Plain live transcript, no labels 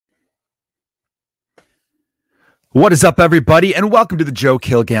What is up, everybody, and welcome to the Joe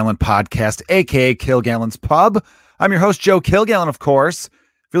Kilgallen podcast, aka Kilgallen's Pub. I'm your host, Joe Kilgallen, of course. If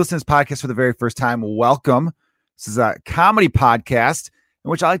you're listening to this podcast for the very first time, welcome. This is a comedy podcast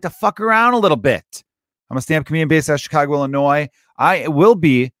in which I like to fuck around a little bit. I'm a stand-up comedian based out of Chicago, Illinois. I will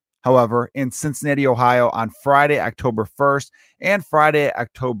be, however, in Cincinnati, Ohio on Friday, October 1st and Friday,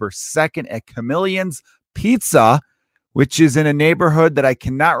 October 2nd at Chameleon's Pizza, which is in a neighborhood that I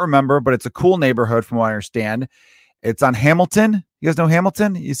cannot remember, but it's a cool neighborhood from what I understand. It's on Hamilton. You guys know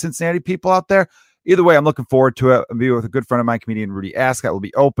Hamilton? You Cincinnati people out there? Either way, I'm looking forward to it. I'll be with a good friend of mine, comedian Rudy Ascott. Will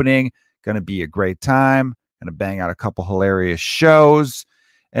be opening. Going to be a great time. Going to bang out a couple hilarious shows.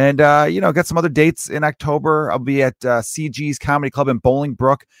 And, got some other dates in October. I'll be at CG's Comedy Club in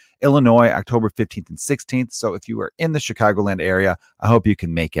Bolingbrook, Illinois, October 15th and 16th. So if you are in the Chicagoland area, I hope you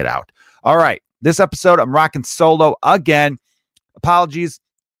can make it out. All right. This episode, I'm rocking solo again. Apologies.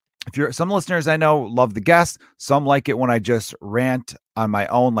 Some listeners I know love the guest. Some like it when I just rant on my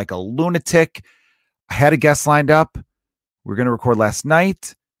own like a lunatic. I had a guest lined up. We were going to record last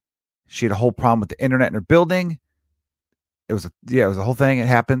night. She had a whole problem with the internet in her building. It was a whole thing. It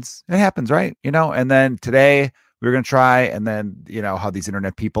happens, right? And then today we were going to try, and then, how these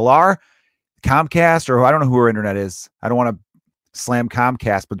internet people are. Comcast, or I don't know who her internet is. I don't want to slam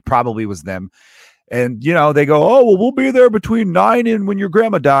Comcast, but probably was them. And, they go, oh, well, we'll be there between 9 and when your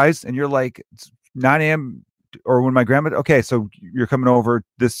grandma dies. And you're like, it's 9 a.m. or when my grandma. Okay, so you're coming over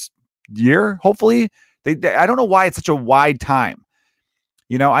this year, hopefully. I don't know why it's such a wide time.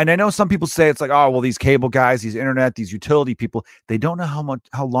 And I know some people say it's like, oh, well, these cable guys, these internet, these utility people, they don't know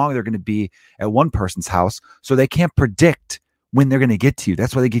how long they're going to be at one person's house. So they can't predict when they're going to get to you.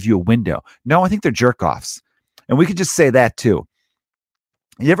 That's why they give you a window. No, I think they're jerk offs. And we could just say that too.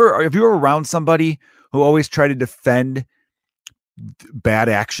 If you were around somebody who always try to defend bad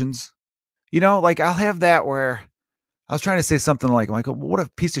actions, like I'll have that where I was trying to say something like, what a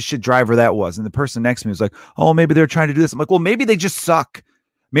piece of shit driver that was. And the person next to me was like, oh, maybe they're trying to do this. I'm like, well, maybe they just suck.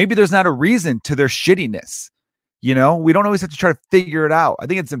 Maybe there's not a reason to their shittiness. We don't always have to try to figure it out. I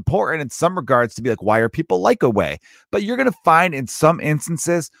think it's important in some regards to be like, why are people like a way? But you're going to find in some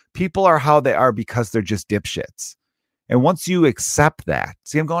instances, people are how they are because they're just dipshits. And once you accept that,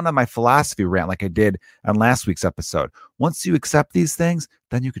 see, I'm going on my philosophy rant like I did on last week's episode. Once you accept these things,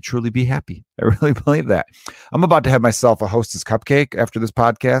 then you could truly be happy. I really believe that. I'm about to have myself a Hostess cupcake after this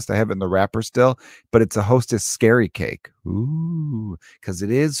podcast. I have it in the wrapper still, but it's a Hostess scary cake. Ooh, because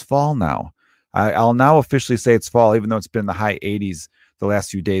it is fall now. I'll now officially say it's fall, even though it's been in the high 80s the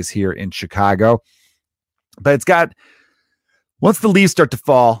last few days here in Chicago. But once the leaves start to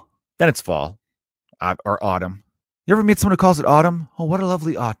fall, then it's fall or autumn. You ever meet someone who calls it autumn? Oh, what a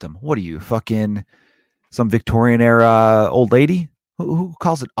lovely autumn. What are you, fucking some Victorian era old lady? Who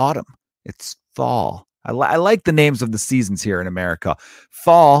calls it autumn? It's fall. I like the names of the seasons here in America.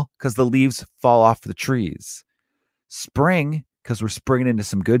 Fall, because the leaves fall off the trees. Spring, because we're springing into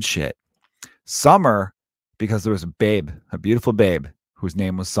some good shit. Summer, because there was a beautiful babe, whose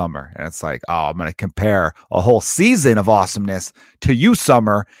name was Summer. And it's like, oh, I'm going to compare a whole season of awesomeness to you,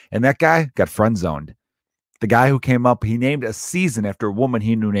 Summer. And that guy got friend zoned. The guy who came up, he named a season after a woman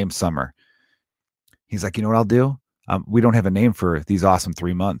he knew named Summer. He's like, you know what I'll do? We don't have a name for these awesome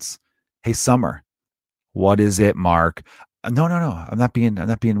 3 months. Hey, Summer, what is it, Mark? No. I'm not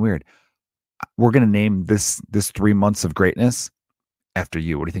being weird. We're gonna name this 3 months of greatness after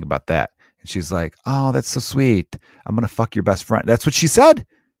you. What do you think about that? And she's like, oh, that's so sweet. I'm gonna fuck your best friend. That's what she said.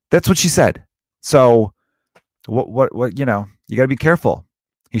 So, what? You got to be careful.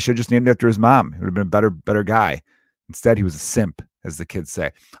 He should have just named it after his mom. He would have been a better guy. Instead, he was a simp, as the kids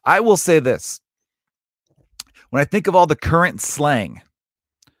say. I will say this. When I think of all the current slang,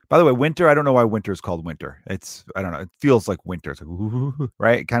 by the way, winter, I don't know why winter is called winter. I don't know. It feels like winter. It's like, ooh,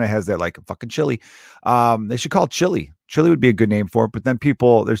 right? It kind of has that like fucking chili. They should call it chili. Chili would be a good name for it. But then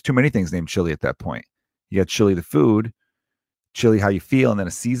there's too many things named chili at that point. You got chili the food, chili how you feel, and then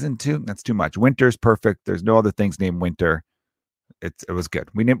a season too. That's too much. Winter's perfect. There's no other things named winter. It was good.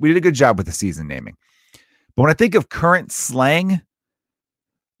 We did a good job with the season naming. But when I think of current slang,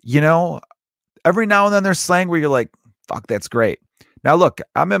 every now and then there's slang where you're like, fuck, that's great. Now, look,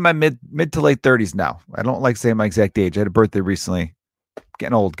 I'm in my mid to late 30s now. I don't like saying my exact age. I had a birthday recently.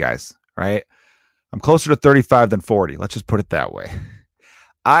 Getting old, guys, right? I'm closer to 35 than 40. Let's just put it that way.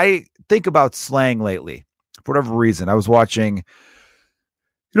 I think about slang lately. For whatever reason, I was watching...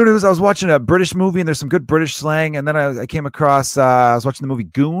 I was watching a British movie and there's some good British slang. And then I came across, I was watching the movie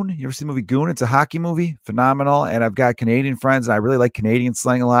Goon. You ever seen the movie Goon? It's a hockey movie. Phenomenal. And I've got Canadian friends and I really like Canadian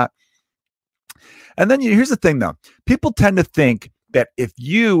slang a lot. And then here's the thing though. People tend to think that if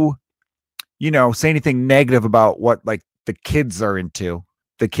you say anything negative about what like the kids are into,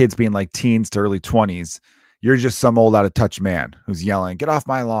 the kids being like teens to early 20s, you're just some old out of touch man who's yelling, get off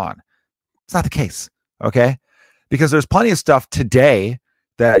my lawn. It's not the case. Okay. Because there's plenty of stuff today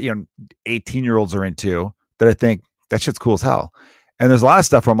that, 18-year-olds are into that I think that shit's cool as hell. And there's a lot of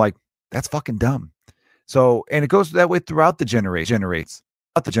stuff where I'm like, that's fucking dumb. So, and it goes that way throughout the generations.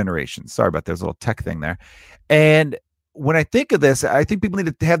 Sorry about that. There's a little tech thing there. And when I think of this, I think people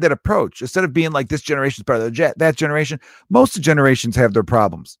need to have that approach instead of being like this generation's part of that generation. Most of the generations have their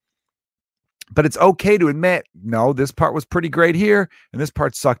problems, but it's okay to admit, no, this part was pretty great here and this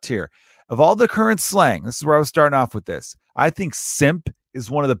part sucked here. Of all the current slang, this is where I was starting off with this. I think simp is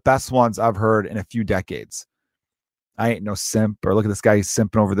one of the best ones I've heard in a few decades. I ain't no simp, or look at this guy, he's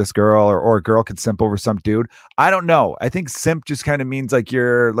simping over this girl, or a girl could simp over some dude. I don't know. I think simp just kind of means like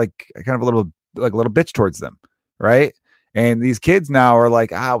you're like kind of a little bitch towards them, right? And these kids now are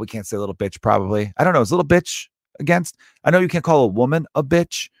like, we can't say little bitch probably. I don't know. Is little bitch against? I know you can't call a woman a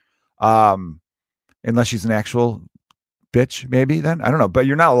bitch unless she's an actual bitch, maybe then. I don't know. But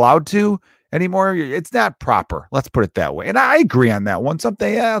you're not allowed to anymore. It's not proper. Let's put it that way. And I agree on that one.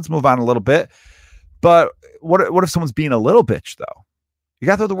 Something, let's move on a little bit. But what if someone's being a little bitch, though? You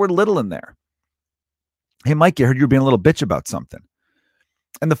got to throw the word little in there. Hey, Mike, I heard you were being a little bitch about something.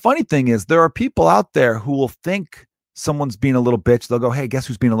 And the funny thing is, there are people out there who will think someone's being a little bitch. They'll go, hey, guess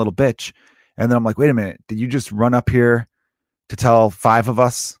who's being a little bitch? And then I'm like, wait a minute. Did you just run up here to tell 5 of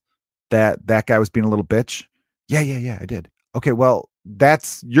us that guy was being a little bitch? Yeah, I did. Okay, well,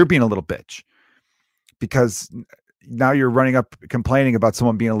 you're being a little bitch because now you're running up complaining about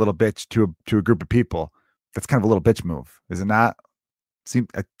someone being a little bitch to a group of people. That's kind of a little bitch move, is it not?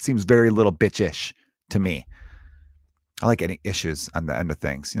 It seems very little bitch-ish to me. I like any issues on the end of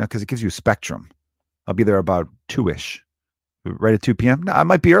things, because it gives you a spectrum. I'll be there about 2-ish, right at 2 p.m. No, I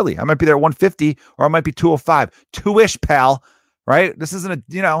might be early. I might be there at 1:50, or I might be 2:05. 2-ish, pal. Right? This isn't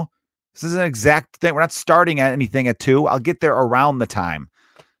this is an exact thing. We're not starting at anything at 2. I'll get there around the time.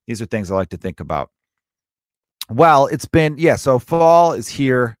 These are things I like to think about. Well, it's been, so fall is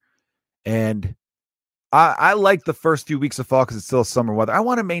here, and I like the first few weeks of fall because it's still summer weather. I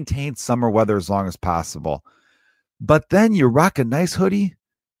want to maintain summer weather as long as possible. But then you rock a nice hoodie,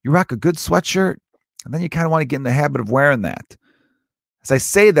 you rock a good sweatshirt, and then you kind of want to get in the habit of wearing that. As I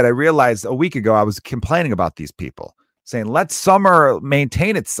say that, I realized a week ago I was complaining about these people, saying, let summer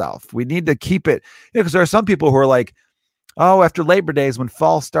maintain itself. We need to keep it. Because there are some people who are like, oh, after Labor Day is when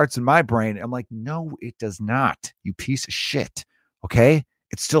fall starts in my brain. I'm like, no, it does not, you piece of shit. Okay?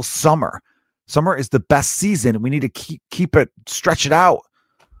 It's still summer. Summer is the best season, and we need to keep it, stretch it out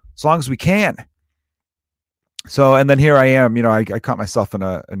as long as we can. So, and then here I am, I caught myself in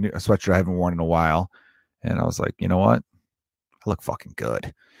a sweatshirt I haven't worn in a while. And I was like, you know what? I look fucking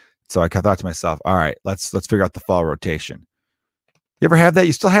good. So I thought to myself, all right, let's figure out the fall rotation. You ever have that?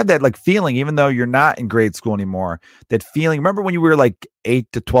 You still have that like feeling, even though you're not in grade school anymore, that feeling. Remember when you were like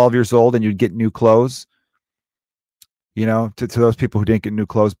 8 to 12 years old and you'd get new clothes? To those people who didn't get new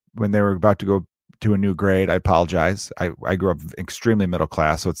clothes when they were about to go to a new grade, I apologize. I grew up extremely middle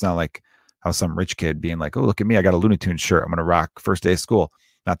class, so it's not like how some rich kid being like, oh, look at me, I got a Looney Tunes shirt, I'm going to rock first day of school.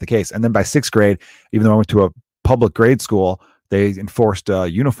 Not the case. And then by 6th grade, even though I went to a public grade school, they enforced a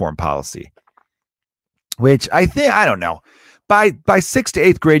uniform policy, which I don't know. By 6th to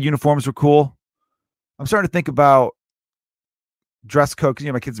 8th grade, uniforms were cool. I'm starting to think about dress code,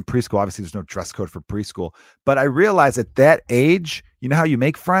 because my kids in preschool, obviously there's no dress code for preschool, but I realized at that age, how you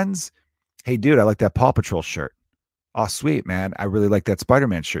make friends? Hey dude, I like that Paw Patrol shirt. Oh sweet, man, I really like that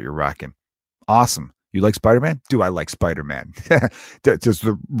Spider-Man shirt you're rocking. Awesome. You like Spider-Man? Do I like Spider-Man? Does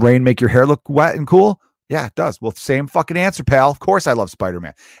the rain make your hair look wet and cool? Yeah, it does. Well, same fucking answer, pal. Of course I love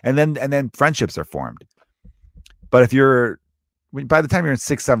Spider-Man. And then friendships are formed. But by the time you're in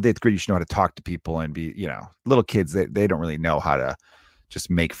 6th, 7th, 8th grade, you should know how to talk to people and be, little kids, they don't really know how to just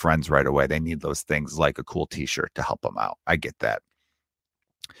make friends right away. They need those things like a cool t-shirt to help them out. I get that.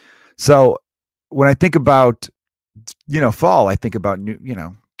 So when I think about, fall, I think about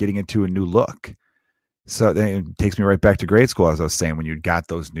getting into a new look. So then it takes me right back to grade school, as I was saying, when you got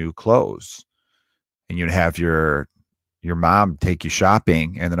those new clothes and you'd have your mom take you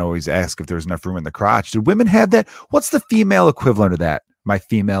shopping and then always ask if there's enough room in the crotch. Did women have that? What's the female equivalent of that, my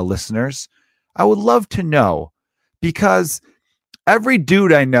female listeners? I would love to know, because every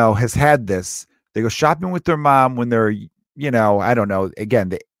dude I know has had this. They go shopping with their mom when they're, I don't know, again,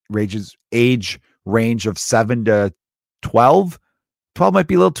 the age range of 7 to 12. 12 might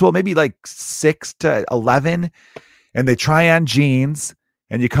be a little too old, maybe like 6 to 11. And they try on jeans,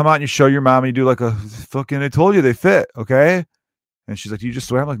 and you come out and you show your mom and you do like a fucking, I told you they fit. Okay. And she's like, "You just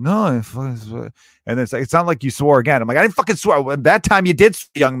swear?" I'm like, "No." And then it's like, "It sounded like you swore again." I'm like, "I didn't fucking swear. That time you did,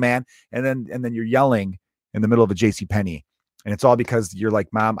 young man." And then you're yelling in the middle of a JCPenney. And it's all because you're like,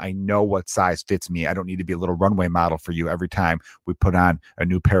 "Mom, I know what size fits me. I don't need to be a little runway model for you every time we put on a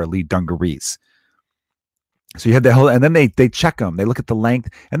new pair of Lee dungarees." So you have that whole, and then they check them. They look at the length,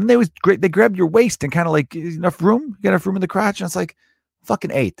 and then they grab your waist and kind of like, enough room? You got enough room in the crotch? And it's like,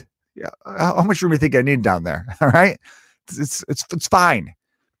 fucking 8. Yeah. How much room do you think I need down there? All right. It's fine.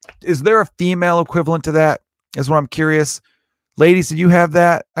 Is there a female equivalent to that? Is what I'm curious. Ladies, did you have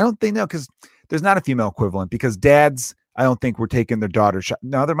that? I don't think no, because there's not a female equivalent, because dads, I don't think we're taking their daughters.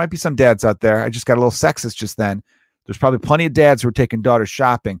 No, there might be some dads out there. I just got a little sexist just then. There's probably plenty of dads who are taking daughters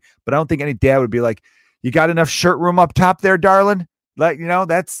shopping, but I don't think any dad would be like, "You got enough shirt room up top there, darling?" Like,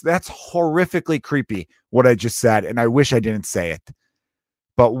 that's horrifically creepy what I just said, and I wish I didn't say it.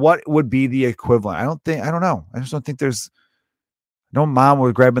 But what would be the equivalent? I don't know. I just don't think there's no mom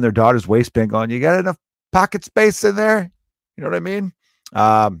would grabbing their daughter's waistband going, "You got enough pocket space in there?" You know what I mean?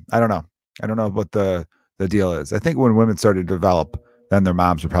 I don't know. I don't know what the deal is. I think when women started to develop, then their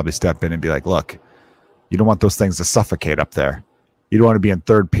moms would probably step in and be like, "Look, you don't want those things to suffocate up there. You don't want to be in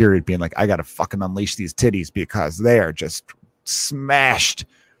third period being like, I got to fucking unleash these titties because they are just smashed.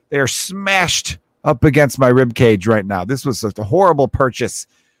 They are smashed up against my rib cage right now. This was a horrible purchase.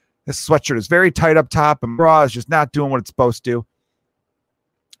 This sweatshirt is very tight up top, and bra is just not doing what it's supposed to."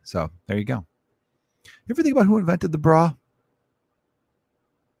 So there you go. You ever think about who invented the bra?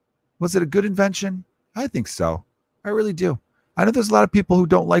 Was it a good invention? I think so. I really do. I know there's a lot of people who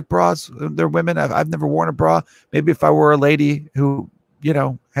don't like bras. They're women. I've never worn a bra. Maybe if I were a lady who,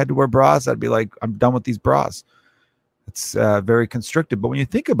 had to wear bras, I'd be like, I'm done with these bras. It's very constricted. But when you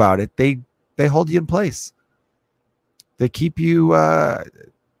think about it, they hold you in place. They keep you. I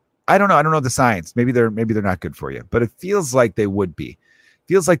don't know. I don't know the science. Maybe they're not good for you. But it feels like they would be. It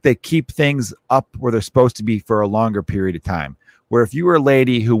feels like they keep things up where they're supposed to be for a longer period of time. Where if you were a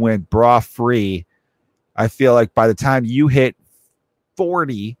lady who went bra free, I feel like by the time you hit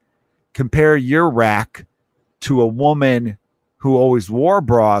 40, compare your rack to a woman who always wore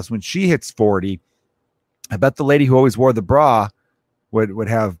bras when she hits 40. I bet the lady who always wore the bra would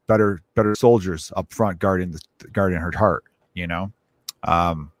have better soldiers up front guarding her heart. I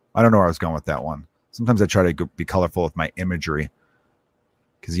don't know where I was going with that one. Sometimes I try to be colorful with my imagery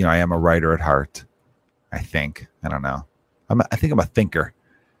because I am a writer at heart. I think. I don't know. I think I'm a thinker.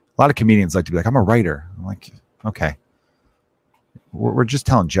 A lot of comedians like to be like, "I'm a writer." I'm like, okay. We're just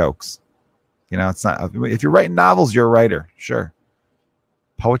telling jokes. It's not, if you're writing novels, you're a writer. Sure.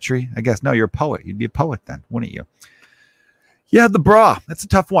 Poetry, I guess. No, you're a poet. You'd be a poet then, wouldn't you? Yeah, the bra. That's a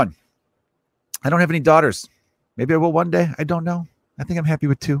tough one. I don't have any daughters. Maybe I will one day. I don't know. I think I'm happy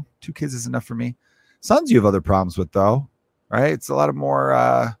with 2. 2 kids is enough for me. Sons you have other problems with, though, right? It's a lot of more,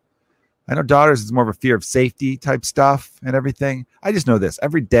 I know daughters is more of a fear of safety type stuff and everything. I just know this.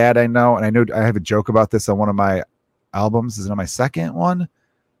 Every dad I know, and I know I have a joke about this on one of my albums. Is it on my second one? I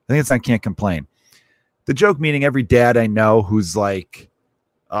think it's I Can't Complain. The joke meaning every dad I know who's like,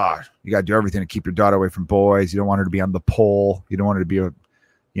 you got to do everything to keep your daughter away from boys. You don't want her to be on the pole. You don't want her to be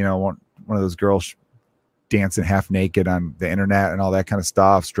one of those girls dancing half naked on the internet and all that kind of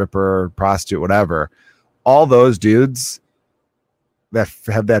stuff, stripper, prostitute, whatever. All those dudes that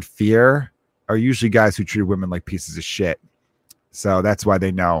have that fear are usually guys who treat women like pieces of shit. So that's why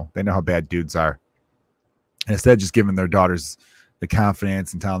they know how bad dudes are. And instead of just giving their daughters the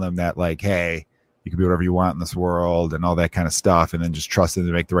confidence and telling them that, like, hey, you can be whatever you want in this world and all that kind of stuff, and then just trust them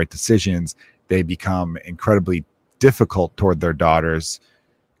to make the right decisions, they become incredibly difficult toward their daughters,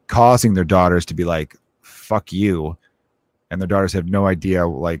 causing their daughters to be like, fuck you. And their daughters have no idea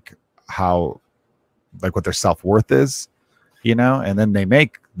like how, like what their self-worth is, and then they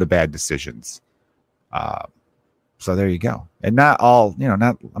make the bad decisions. So there you go. And not all,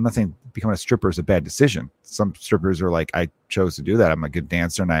 I'm not saying becoming a stripper is a bad decision. Some strippers are like, I chose to do that. I'm a good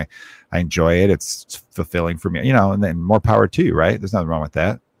dancer and I enjoy it. It's fulfilling for me, and then more power to you, right? There's nothing wrong with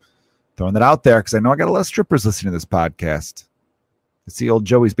that. Throwing that out there because I know I got a lot of strippers listening to this podcast. I see old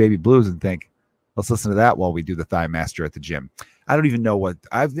Joey's Baby Blues and think, let's listen to that while we do the Thigh Master at the gym. I don't even know what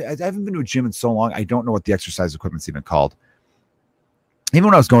I haven't been to a gym in so long. I don't know what the exercise equipment's even called. Even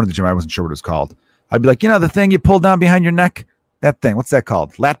when I was going to the gym, I wasn't sure what it was called. I'd be like, the thing you pull down behind your neck, that thing, what's that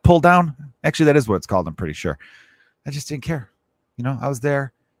called? Lat pull down? Actually, that is what it's called. I'm pretty sure. I just didn't care. I was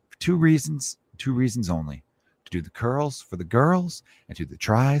there for 2 reasons only: to do the curls for the girls and to do the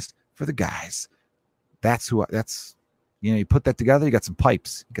tries for the guys. You put that together, you got some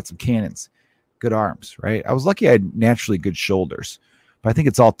pipes, you got some cannons, good arms, right? I was lucky I had naturally good shoulders, but I think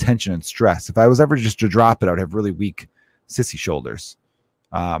it's all tension and stress. If I was ever just to drop it, I would have really weak sissy shoulders.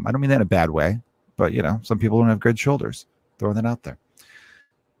 I don't mean that in a bad way, but some people don't have good shoulders. Throwing that out there.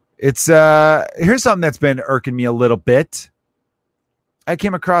 It's here's something that's been irking me a little bit. I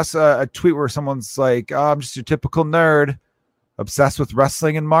came across a tweet where someone's like, "Oh, I'm just your typical nerd, obsessed with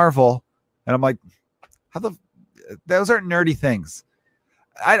wrestling and Marvel," and I'm like, those aren't nerdy things.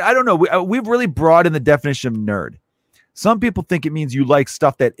 I don't know. We've really broadened the definition of nerd. Some people think it means you like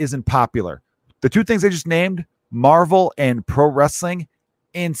stuff that isn't popular. The two things I just named, Marvel and pro wrestling,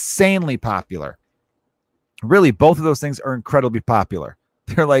 insanely popular. Really, both of those things are incredibly popular.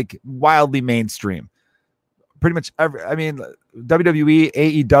 They're like wildly mainstream. Pretty much WWE,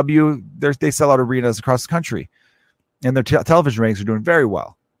 AEW, they sell out arenas across the country. And their television ratings are doing very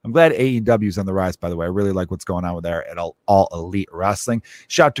well. I'm glad AEW is on the rise, by the way. I really like what's going on with there at All Elite Wrestling.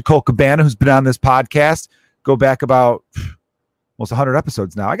 Shout out to Colt Cabana, who's been on this podcast. Go back about almost 100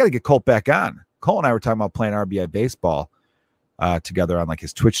 episodes now. I got to get Colt back on. Colt and I were talking about playing RBI baseball together on like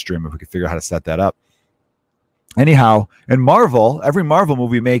his Twitch stream, if we could figure out how to set that up. Anyhow, and Marvel, every Marvel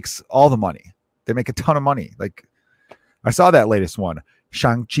movie makes all the money. They make a ton of money. Like, I saw that latest one,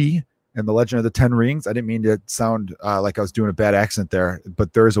 Shang-Chi and the Legend of the Ten Rings. I didn't mean to sound like I was doing a bad accent there,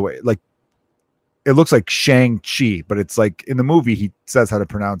 but there is a way. Like, it looks like Shang-Chi, but it's like in the movie he says how to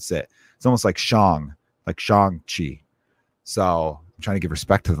pronounce it. It's almost like Shang-Chi. So I'm trying to give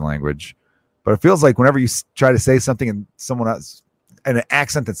respect to the language, but it feels like whenever you try to say something in someone else in an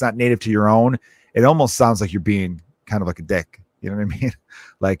accent that's not native to your own, it almost sounds like you're being kind of like a dick. You know what I mean?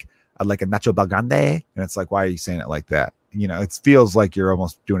 Like a Nacho Belgrande. And it's like, why are you saying it like that? It feels like you're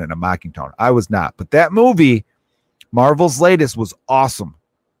almost doing it in a mocking tone. I was not. But that movie, Marvel's latest, was awesome.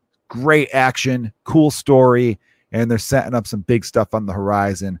 Great action, cool story, and they're setting up some big stuff on the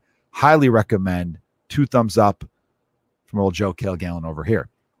horizon. Highly recommend. 2 thumbs up from old Joe Kilgallen over here.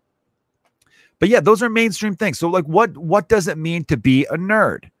 But yeah, those are mainstream things. So like, what does it mean to be a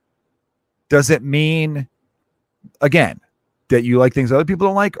nerd? Does it mean, again, that you like things other people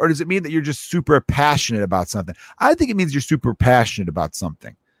don't like? Or does it mean that you're just super passionate about something? I think it means you're super passionate about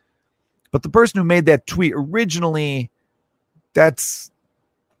something. But the person who made that tweet originally, that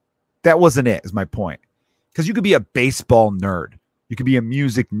wasn't it, is my point. Because you could be a baseball nerd. You could be a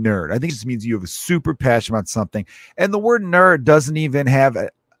music nerd. I think it just means you have a super passion about something. And the word nerd doesn't even have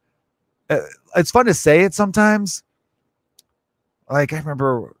it's fun to say it sometimes. Like, I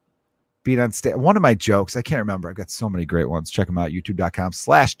remember being on stage. One of my jokes, I can't remember. I've got so many great ones. Check them out,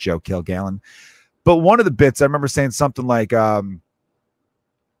 youtube.com/Joe Kilgallen. But one of the bits, I remember saying something like,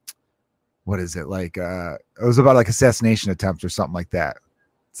 what is it? Like, it was about like assassination attempts or something like that.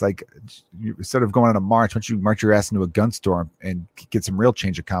 It's like, instead of going on a march, why don't you march your ass into a gun store and get some real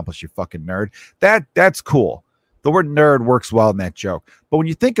change accomplished, you fucking nerd. That's cool. The word nerd works well in that joke. But when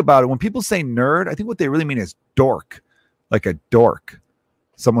you think about it, when people say nerd, I think what they really mean is dork. Like a dork.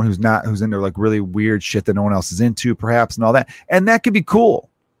 Someone who's into like really weird shit that no one else is into, perhaps, and all that. And that could be cool.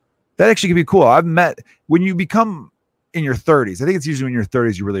 That actually could be cool. I've met, when you become in your 30s, I think it's usually in your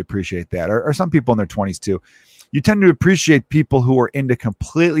 30s you really appreciate that. Or some people in their 20s too. You tend to appreciate people who are into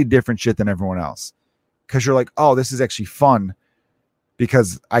completely different shit than everyone else. Because you're like, oh, this is actually fun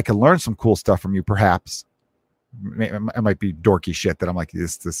because I can learn some cool stuff from you, perhaps. It might be dorky shit that I'm like,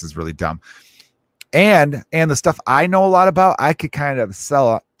 this is really dumb. And the stuff I know a lot about, I could kind of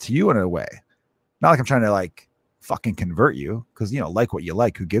sell to you in a way. Not like I'm trying to like fucking convert you, because like what you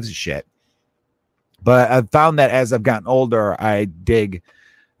like, who gives a shit. But I've found that as I've gotten older, I dig,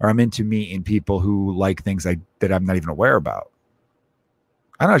 or I'm into meeting people who like things that I'm not even aware about.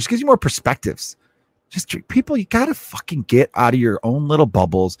 I don't know, it just gives you more perspectives. Just people, you gotta fucking get out of your own little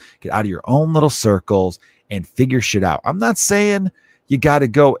bubbles, get out of your own little circles, and figure shit out. I'm not saying you got to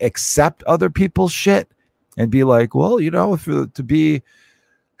go accept other people's shit and be like, well, if to be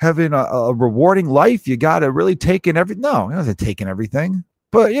having a rewarding life, you got to really take in everything. No, you don't have to take in everything,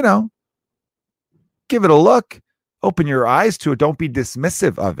 but give it a look, open your eyes to it. Don't be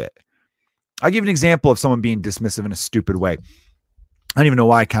dismissive of it. I'll give an example of someone being dismissive in a stupid way. I don't even know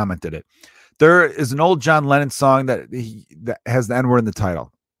why I commented it. There is an old John Lennon song that has the N-word in the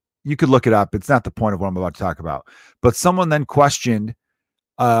title. You could look it up. It's not the point of what I'm about to talk about. But someone then questioned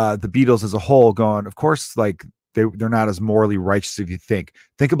the Beatles as a whole, going, of course, like they're not as morally righteous as you think.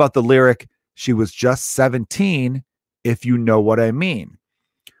 Think about the lyric, she was just 17, if you know what I mean,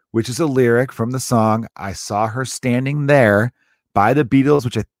 which is a lyric from the song I Saw Her Standing There by the Beatles,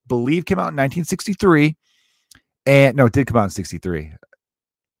 which I believe came out in 1963. And no, it did come out in 63.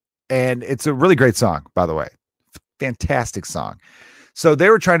 And it's a really great song, by the way. Fantastic song. So they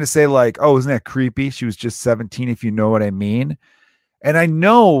were trying to say like, oh, isn't that creepy? She was just 17, if you know what I mean. And I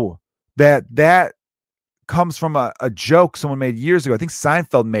know that comes from a joke someone made years ago. I think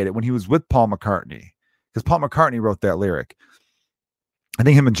Seinfeld made it when he was with Paul McCartney, because Paul McCartney wrote that lyric. I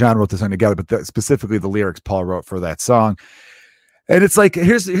think him and John wrote the song together, but specifically the lyrics Paul wrote for that song. And it's like,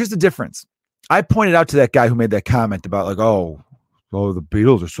 here's the difference. I pointed out to that guy who made that comment about like, oh, the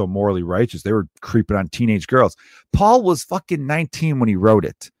Beatles are so morally righteous. They were creeping on teenage girls. Paul was fucking 19 when he wrote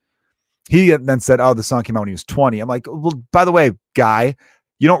it. He then said, oh, the song came out when he was 20. I'm like, well, by the way, guy,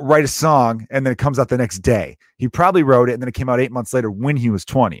 you don't write a song and then it comes out the next day. He probably wrote it and then it came out 8 months later when he was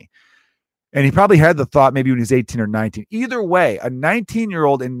 20. And he probably had the thought maybe when he was 18 or 19. Either way, a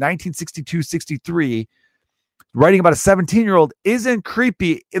 19-year-old in 1962, 63 writing about a 17-year-old isn't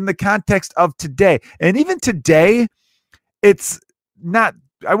creepy in the context of today. And even today, it's not,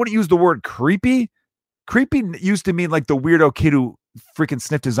 I wouldn't use the word creepy. Creepy used to mean like the weirdo kid who freaking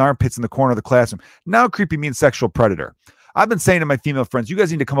sniffed his armpits in the corner of the classroom. Now creepy means sexual predator. I've been saying to my female friends, you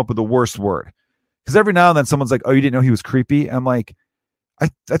guys need to come up with the worst word. Because every now and then someone's like, oh, you didn't know he was creepy? I'm like, I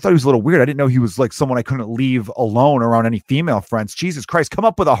thought he was a little weird. I didn't know he was like someone I couldn't leave alone around any female friends. Jesus Christ, come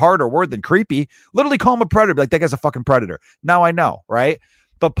up with a harder word than creepy. Literally call him a predator. Be like, that guy's a fucking predator. Now I know, right?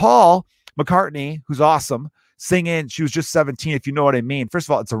 But Paul McCartney, who's awesome, singing She Was Just 17, if you know what I mean. First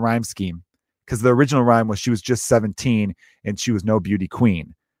of all, it's a rhyme scheme, because the original rhyme was she was just 17 and she was no beauty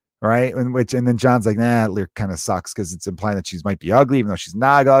queen, right? And then John's like, nah, that lyric kind of sucks because it's implying that she might be ugly, even though she's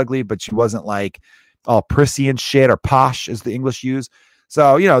not ugly, but she wasn't like all prissy and shit, or posh as the English use.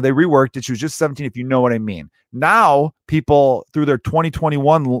 So, you know, they reworked it. She was just 17, if you know what I mean. Now, people through their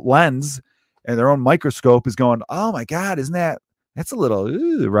 2021 lens and their own microscope is going, oh my God, that's a little,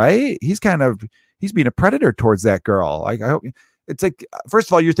 right? He's being a predator towards that girl. I hope it's like, first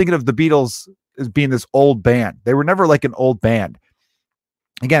of all, you're thinking of the Beatles as being this old band. They were never like an old band.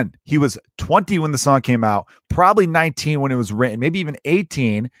 Again, he was 20 when the song came out, probably 19 when it was written, maybe even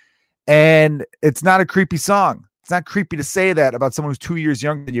 18. And it's not a creepy song. It's not creepy to say that about someone who's 2 years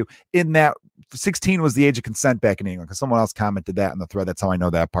younger than you. In that 16 was the age of consent back in England, because someone else commented that in the thread. That's how I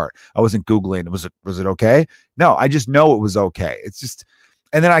know that part. I wasn't Googling. Was it okay? No, I just know it was okay. It's just,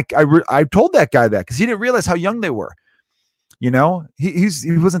 and then I told that guy that because he didn't realize how young they were. You know, he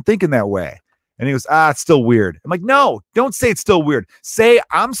wasn't thinking that way. And he goes, it's still weird. I'm like, no, don't say it's still weird. Say,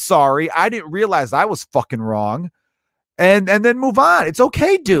 I'm sorry. I didn't realize I was fucking wrong. And then move on. It's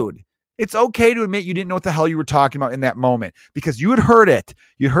okay, dude. It's okay to admit you didn't know what the hell you were talking about in that moment, because you had heard it.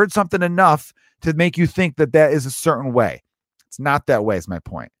 You heard something enough to make you think that is a certain way. It's not that way, is my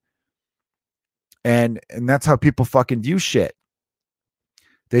point. And that's how people fucking view shit.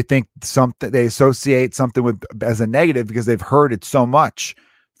 They think they associate something with as a negative because they've heard it so much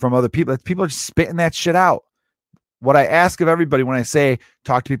from other people. People are just spitting that shit out. What I ask of everybody when I say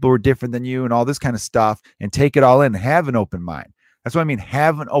talk to people who are different than you and all this kind of stuff and take it all in, have an open mind. That's what I mean.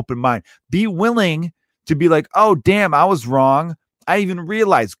 Have an open mind. Be willing to be like, oh, damn, I was wrong. I even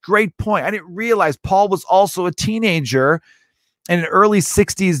realized, great point. I didn't realize Paul was also a teenager, and in early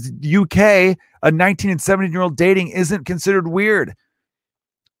 60s UK, a 19 and 17-year-old dating isn't considered weird.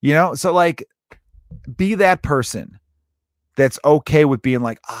 You know, so like, be that person that's okay with being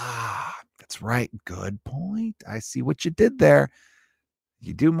like, that's right. Good point. I see what you did there.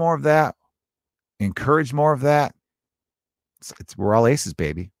 You do more of that. Encourage more of that. We're all aces,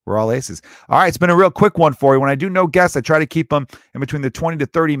 baby. We're all aces. All right. It's been a real quick one for you. When I do no guests, I try to keep them in between the 20 to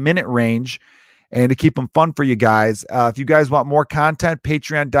 30 minute range and to keep them fun for you guys. If you guys want more content,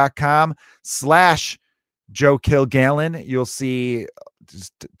 patreon.com/Joe Kilgallen. You'll see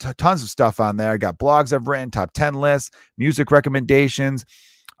just tons of stuff on there. I got blogs I've written, top 10 lists, music recommendations,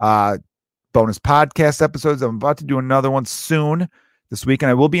 bonus podcast episodes. I'm about to do another one soon this weekend.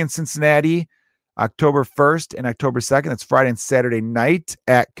 I will be in Cincinnati October 1st and October 2nd. That's Friday and Saturday night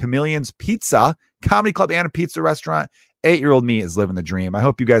at Chameleon's Pizza, Comedy Club and a pizza restaurant. 8-year-old me is living the dream. I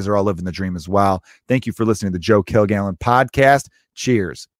hope you guys are all living the dream as well. Thank you for listening to the Joe Kilgallen podcast. Cheers.